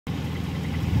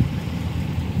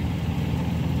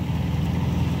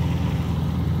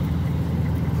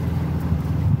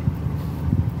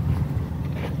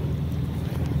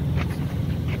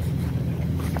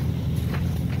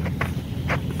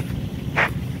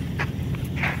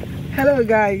Hello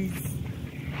guys,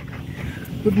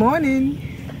 good morning,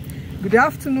 good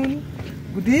afternoon,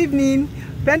 good evening,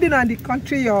 depending on the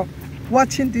country you're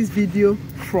watching this video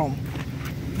from.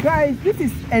 Guys, this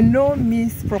is a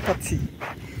no-miss property.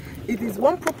 It is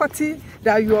one property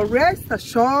that you are rest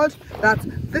assured that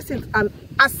this is an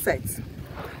asset.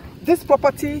 This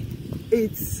property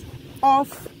is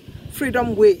off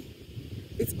Freedom Way.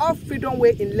 It's off Freedom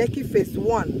Way in Lekki Phase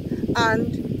 1,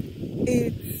 and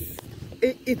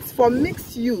it's for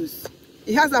mixed use.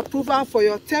 It has approval for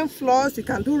your 10 floors. You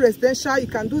can do residential, you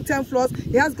can do 10 floors.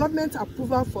 It has government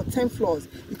approval for 10 floors.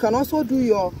 You can also do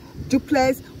your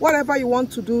duplex, whatever you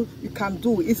want to do, you can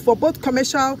do. It's for both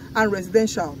commercial and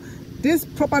residential. This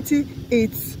property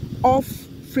is off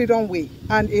Freedom Way,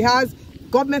 and it has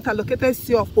government allocated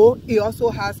C of O. It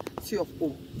also has C of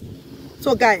O.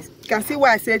 So guys, you can see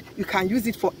why I said you can use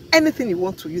it for anything you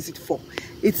want to use it for.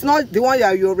 It's not the one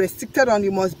that you're restricted on,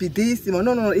 you must be this.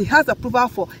 No. It has approval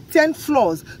for 10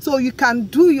 floors. So you can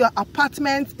do your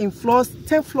apartment in floors,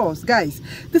 10 floors. Guys,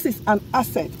 this is an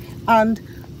asset. And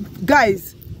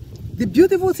guys, the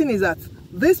beautiful thing is that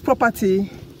this property,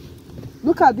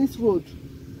 look at this road.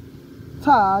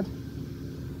 Third,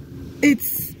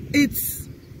 this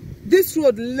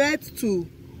road led to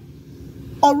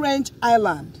Orange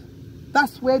Island.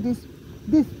 That's where that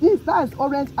is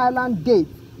Orange Island Gate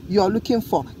you're looking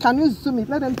for. Can you zoom it?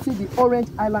 Let them see the Orange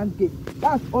Island Gate.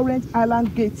 That's Orange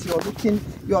Island Gate you're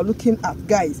looking at,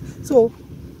 guys. So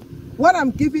what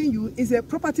I'm giving you is a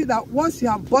property that once you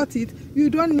have bought it, you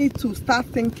don't need to start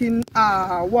thinking,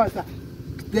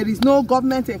 there is no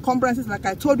government encumbrances. Like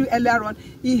I told you earlier on,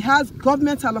 it has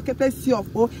government allocated C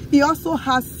of O. It also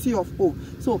has C of O.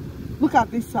 So look at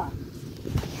this, sir.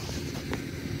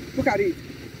 Look at it.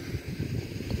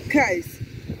 Guys,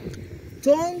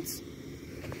 don't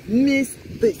miss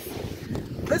this.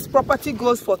 This property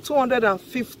goes for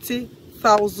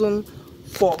 250,000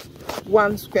 for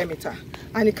 1 square meter,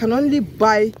 and you can only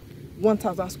buy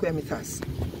 1,000 square meters.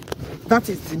 That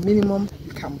is the minimum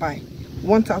you can buy,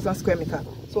 1,000 square meters.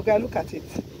 So guys, look at it.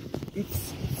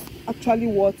 It's actually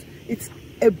what it's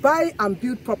a buy and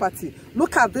build property.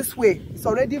 Look at this way. It's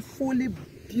already fully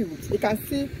built. You can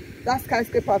see that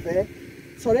skyscraper there.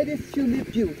 It's already fully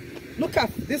built. Look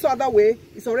at this other way.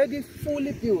 It's already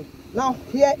fully built. Now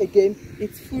here again,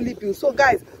 it's fully built. So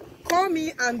guys, call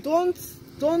me and don't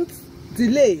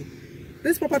delay.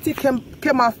 This property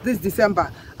came out this December,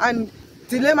 and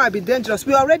delay might be dangerous.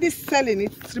 We're already selling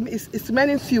it. It's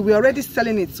remaining few. We're already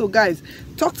selling it. So guys,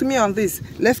 talk to me on this.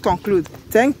 Let's conclude.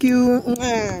 Thank you.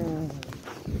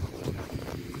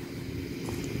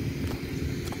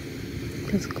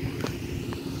 Let's go.